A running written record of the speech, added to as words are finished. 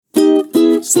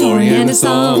Story and a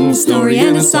song, story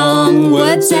and a song.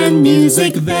 Words and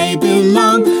music, they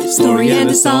belong. Story and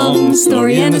a song,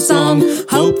 story and a song.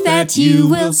 Hope that you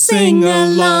will sing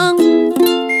along.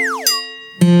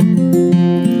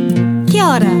 Kia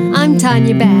ora, I'm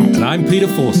Tanya Bad. And I'm Peter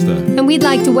Forster. And we'd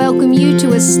like to welcome you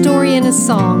to A Story and a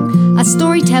Song, a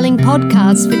storytelling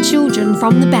podcast for children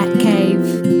from the Batcave.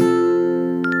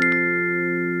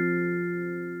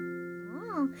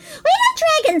 Where do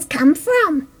dragons come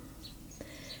from?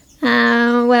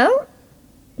 Well,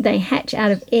 they hatch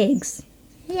out of eggs.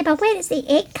 Yeah, but where does the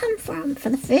egg come from for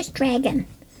the first dragon?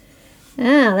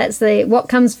 That's the what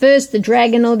comes first, the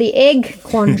dragon or the egg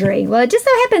quandary. Well, it just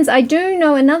so happens I do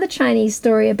know another Chinese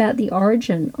story about the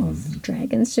origin of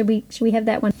dragons. Should we have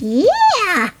that one?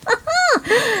 Yeah!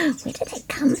 Where do they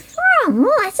come from?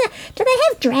 Do they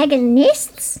have dragon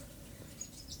nests?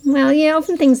 Well, yeah,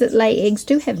 often things that lay eggs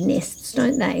do have nests,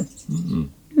 don't they?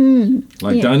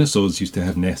 Like dinosaurs used to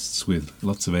have nests with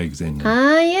lots of eggs in them.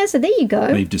 Yeah, so there you go.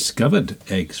 They've discovered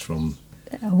eggs from...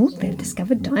 Oh, they've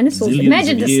discovered dinosaurs. Zillions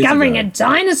Imagine of years discovering ago. a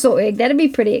dinosaur egg. That'd be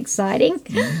pretty exciting.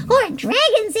 Or a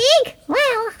dragon's egg?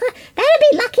 Well, that'd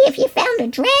be lucky if you found a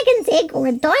dragon's egg or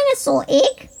a dinosaur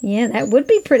egg. Yeah, that would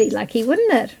be pretty lucky,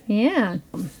 wouldn't it? Yeah.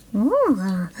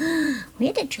 Oh,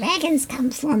 where do dragons come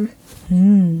from?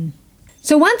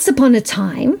 So once upon a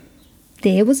time,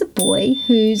 there was a boy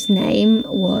whose name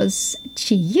was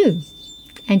Chi-Yu.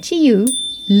 And Chi-Yu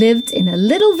lived in a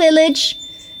little village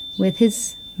with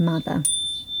his mother.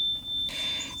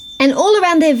 And all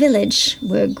around their village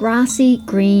were grassy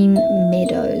green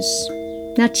meadows.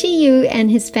 Now Chi-Yu and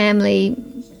his family,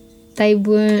 they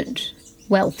weren't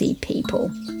wealthy people.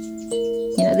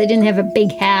 You know, they didn't have a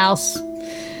big house.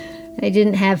 They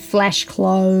didn't have flash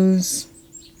clothes.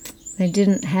 They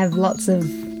didn't have lots of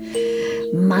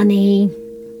money.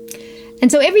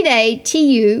 And so every day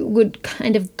Chi-Yu would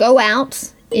kind of go out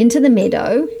into the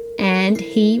meadow and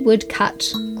he would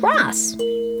cut grass.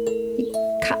 He'd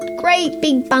cut great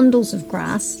big bundles of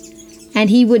grass and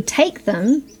he would take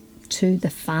them to the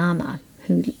farmer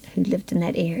who lived in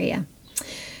that area.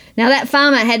 Now that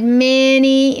farmer had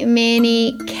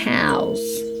many cows.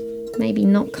 Maybe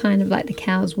not kind of like the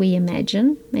cows we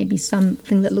imagine. Maybe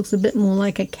something that looks a bit more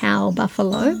like a cow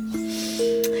buffalo.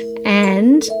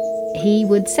 And he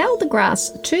would sell the grass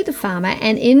to the farmer,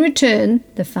 and in return,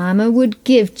 the farmer would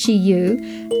give Chi-Yu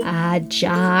a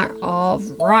jar of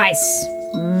rice.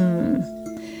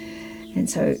 And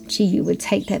so Chi-Yu would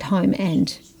take that home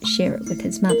and share it with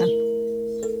his mother.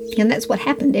 And that's what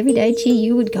happened. Every day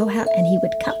Chi-Yu would go out and he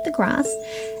would cut the grass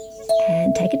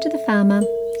and take it to the farmer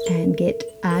and get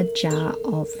a jar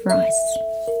of rice.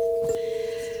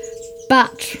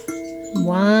 But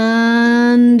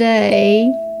one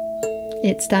day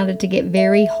it started to get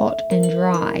very hot and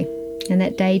dry, and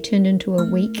that day turned into a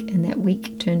week, and that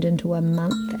week turned into a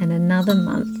month and another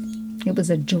month. It was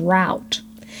a drought,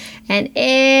 and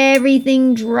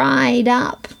everything dried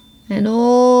up, and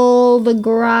all the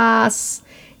grass,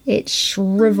 it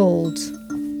shriveled,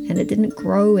 and it didn't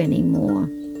grow anymore.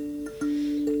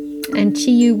 And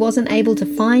Chi-Yu wasn't able to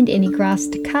find any grass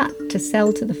to cut to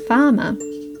sell to the farmer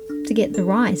to get the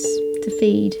rice to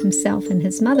feed himself and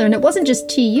his mother. And it wasn't just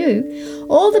Chi-Yu.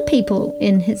 All the people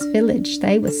in his village,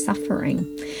 they were suffering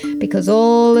because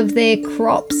all of their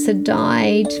crops had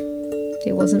died.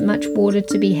 There wasn't much water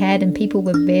to be had and people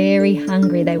were very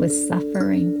hungry. They were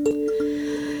suffering.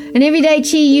 And every day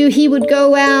Chi-Yu, he would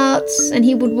go out and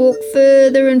he would walk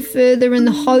further and further in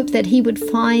the hope that he would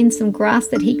find some grass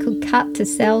that he could cut to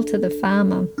sell to the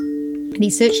farmer. And he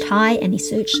searched high and he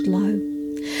searched low.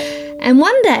 And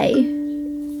one day,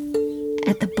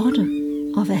 at the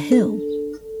bottom of a hill,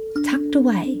 tucked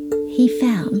away, he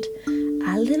found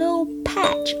a little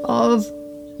patch of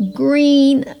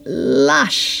green,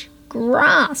 lush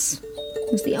grass.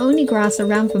 It was the only grass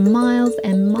around for miles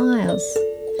and miles.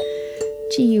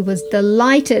 Chi-Yu was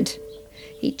delighted.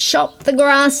 He chopped the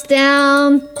grass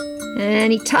down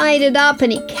and he tied it up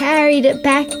and he carried it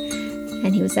back,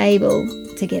 and he was able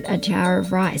to get a jar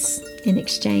of rice in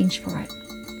exchange for it.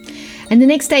 And the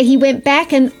next day he went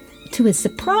back, and to his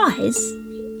surprise,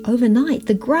 overnight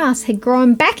the grass had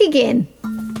grown back again.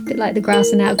 A bit like the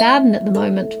grass in our garden at the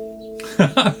moment.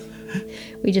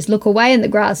 We just look away and the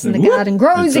grass in the garden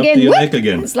grows again.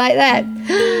 It's like that.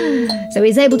 So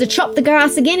he's able to chop the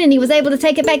grass again, and he was able to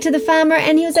take it back to the farmer,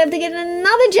 and he was able to get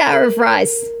another jar of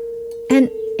rice. And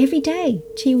every day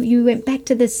Chi-Yu went back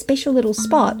to this special little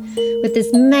spot with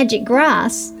this magic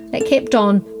grass that kept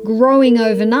on growing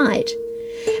overnight.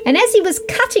 And as he was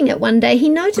cutting it one day, he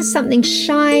noticed something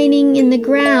shining in the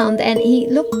ground, and he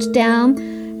looked down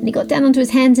and he got down onto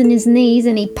his hands and his knees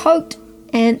and he poked,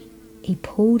 and he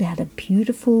pulled out a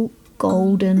beautiful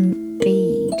golden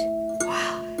bead.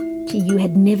 Wow. You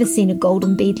had never seen a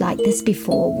golden bead like this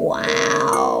before.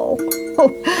 Wow.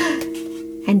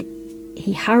 And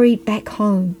he hurried back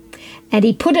home and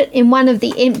he put it in one of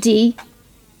the empty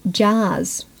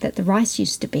jars that the rice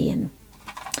used to be in.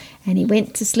 And he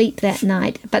went to sleep that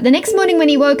night. But the next morning when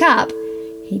he woke up,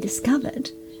 he discovered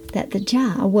that the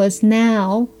jar was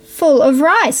now full of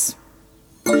rice.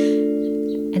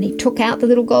 And he took out the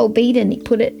little gold bead and he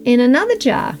put it in another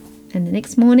jar. And the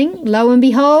next morning, lo and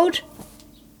behold,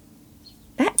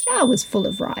 that jar was full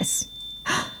of rice.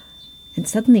 And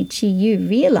suddenly Chi Yu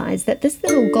realized that this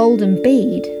little golden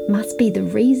bead must be the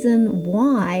reason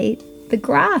why the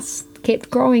grass kept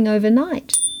growing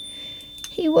overnight.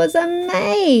 He was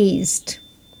amazed.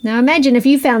 Now imagine if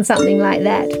you found something like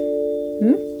that.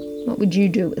 What would you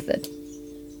do with it?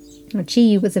 Now, Chi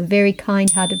Yu was a very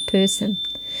kind-hearted person.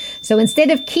 So instead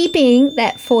of keeping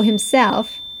that for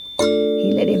himself,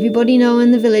 he let everybody know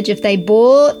in the village if they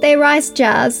bought their rice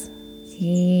jars,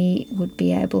 he would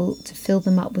be able to fill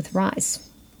them up with rice.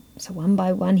 So one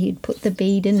by one he'd put the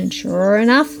bead in, and sure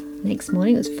enough, next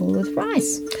morning it was full with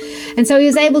rice. And so he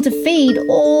was able to feed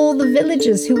all the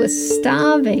villagers who were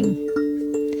starving.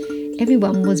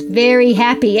 Everyone was very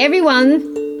happy. Everyone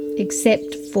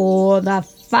except for the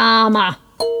farmer.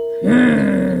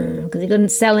 Because he couldn't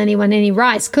sell anyone any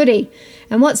rice, could he?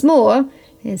 And what's more,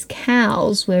 his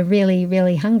cows were really,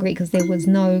 really hungry because there was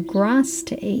no grass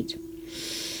to eat.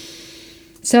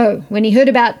 So when he heard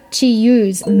about Chi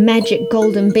Yu's magic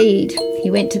golden bead,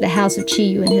 he went to the house of Chi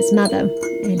Yu and his mother,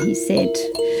 and he said,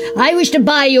 "I wish to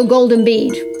buy your golden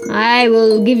bead. I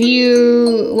will give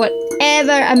you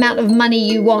whatever amount of money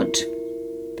you want."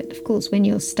 But of course, when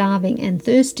you're starving and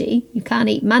thirsty, you can't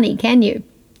eat money, can you?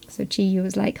 So Chi Yu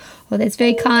was like, "Oh, that's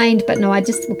very kind, but no, I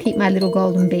just will keep my little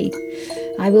golden bead.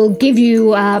 I will give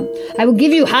you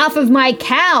half of my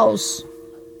cows."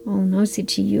 "Oh no," said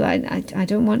Chi Yu, I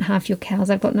don't want half your cows.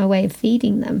 I've got no way of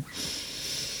feeding them."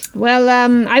 "Well,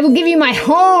 I will give you my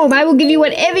home. I will give you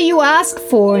whatever you ask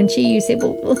for." And Chi Yu said,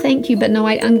 well, thank you, but no,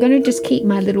 I'm going to just keep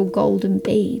my little golden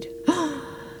bead.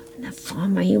 And the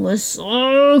farmer, he was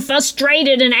so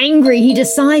frustrated and angry, he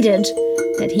decided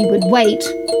that he would wait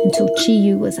until Chi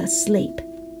Yu was asleep,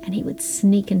 and he would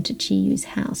sneak into Chi Yu's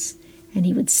house, and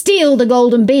he would steal the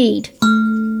golden bead.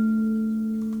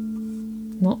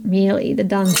 Not really the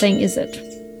done thing, is it?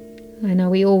 I know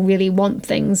we all really want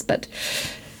things, but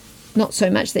not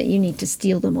so much that you need to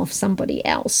steal them off somebody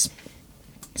else.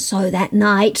 So that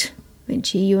night, when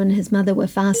Chi Yu and his mother were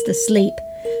fast asleep,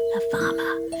 the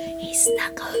farmer, he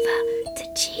snuck over to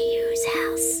Chi Yu's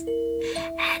house,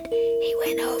 and he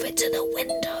went over to the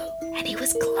window, and he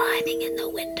was climbing in the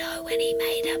window when he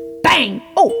made a bang!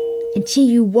 Oh! And Chi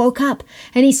Yu woke up,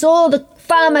 and he saw the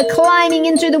farmer climbing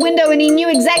in through the window, and he knew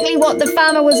exactly what the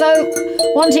farmer was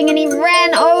wanting, and he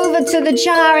ran over to the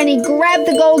jar and he grabbed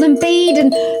the golden bead,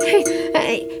 and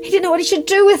he didn't know what he should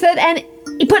do with it, and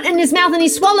he put it in his mouth and he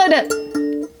swallowed it.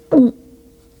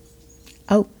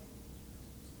 Oh.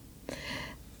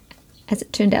 As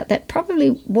it turned out, that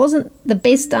probably wasn't the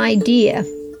best idea.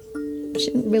 You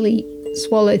shouldn't really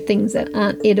swallow things that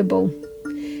aren't edible.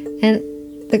 And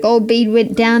the gold bead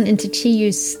went down into Chi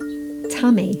Yu's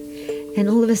tummy, and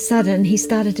all of a sudden he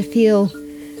started to feel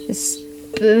this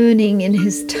burning in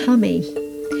his tummy.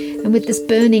 And with this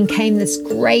burning came this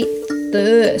great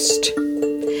thirst.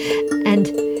 And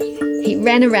he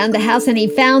ran around the house and he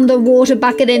found the water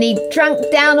bucket and he drank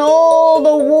down all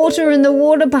the water in the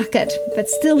water bucket. But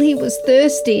still he was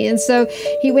thirsty, and so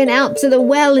he went out to the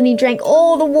well and he drank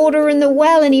all the water in the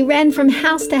well, and he ran from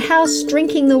house to house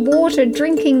drinking the water.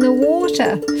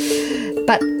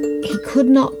 But he could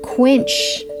not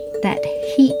quench that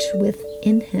heat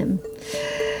within him.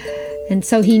 And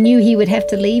so he knew he would have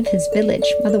to leave his village,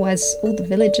 otherwise all the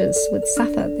villagers would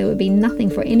suffer. There would be nothing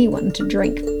for anyone to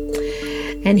drink.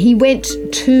 And he went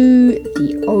to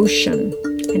the ocean,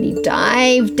 and he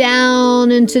dived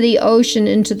down into the ocean,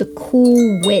 into the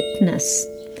cool wetness.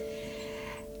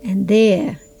 And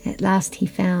there, at last, he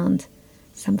found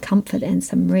some comfort and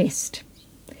some rest.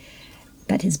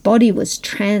 But his body was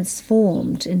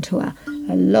transformed into a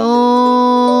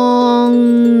long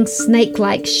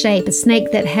snake-like shape, a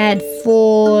snake that had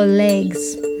 4 legs,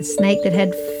 a snake that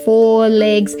had 4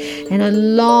 legs and a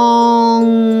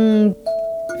long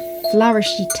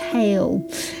flourishy tail,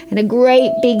 and a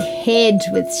great big head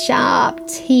with sharp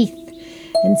teeth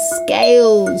and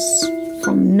scales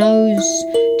from nose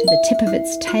to the tip of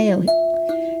its tail.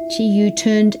 Chi Yu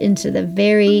turned into the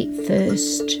very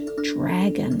first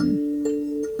dragon.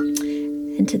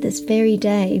 And to this very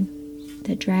day,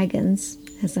 the dragons,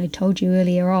 as I told you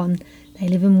earlier on, They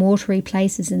live in watery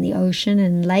places in the ocean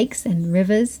and lakes and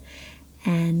rivers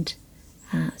and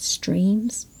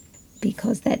streams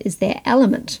because that is their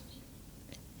element.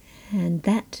 And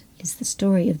that is the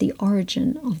story of the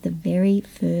origin of the very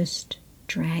first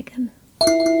dragon.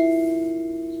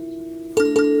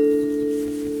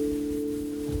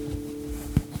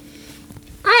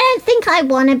 I don't think I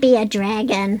want to be a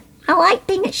dragon. I like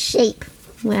being a sheep.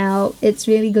 Well, it's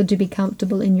really good to be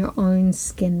comfortable in your own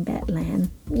skin,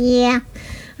 Batlam. Yeah,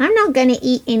 I'm not going to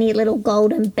eat any little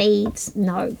golden beads.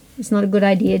 No, it's not a good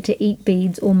idea to eat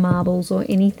beads or marbles or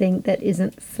anything that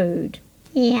isn't food.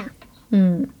 Yeah.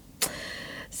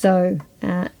 So,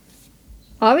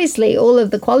 obviously, all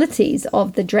of the qualities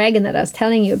of the dragon that I was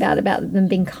telling you about them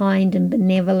being kind and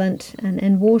benevolent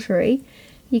and watery,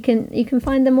 you can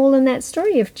find them all in that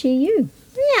story of Chi-Yu.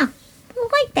 Yeah, I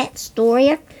like that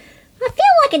story. I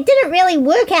feel like it didn't really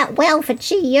work out well for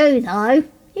Chi-Yu though.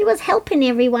 He was helping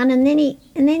everyone, and then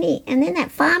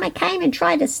that farmer came and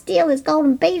tried to steal his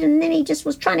golden bead, and then he just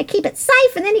was trying to keep it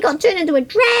safe, and then he got turned into a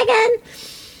dragon.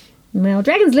 Well,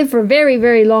 dragons live for a very,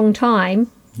 very long time.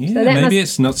 Yeah, so maybe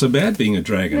it's not so bad being a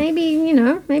dragon.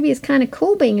 Maybe it's kind of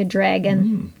cool being a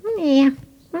dragon. Yeah,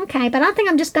 okay, but I think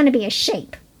I'm just going to be a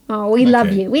sheep. Oh, we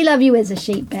love you. We love you as a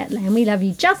sheep, Batlam. We love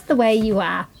you just the way you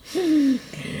are. We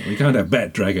can't have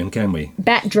bat dragon, can we?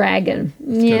 Bat dragon.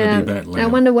 Gotta be bat lamb. I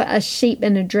wonder what a sheep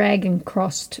and a dragon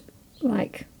crossed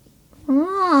like.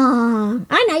 Oh,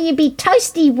 I know you'd be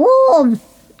toasty warm.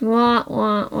 Wah,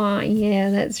 wah, wah. Yeah,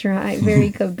 that's right. Very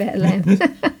good, Batlam. I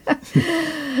think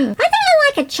I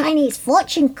like a Chinese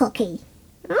fortune cookie.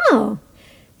 Oh.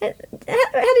 How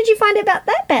did you find out about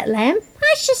that, Batlam?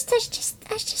 I was just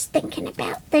thinking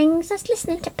about things. I was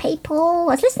listening to people.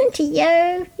 I was listening to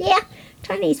you. Yeah,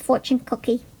 Chinese fortune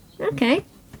cookie. Okay.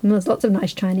 Well, there's lots of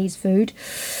nice Chinese food.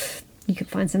 You could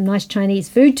find some nice Chinese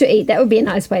food to eat. That would be a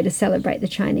nice way to celebrate the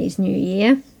Chinese New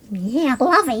Year. Yeah, I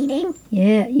love eating.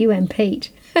 Yeah, you and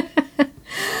Pete. All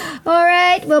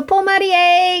right. Well, Paul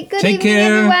Marie, good Take evening,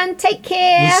 care. everyone. Take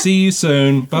care. We'll see you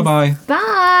soon. Bye-bye.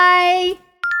 Bye.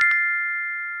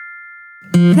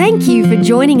 Thank you for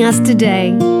joining us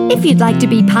today. If you'd like to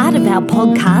be part of our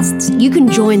podcasts, you can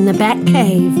join the Bat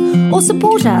Cave or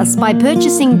support us by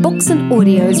purchasing books and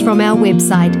audios from our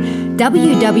website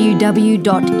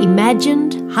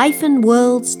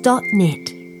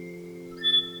www.imagined-worlds.net.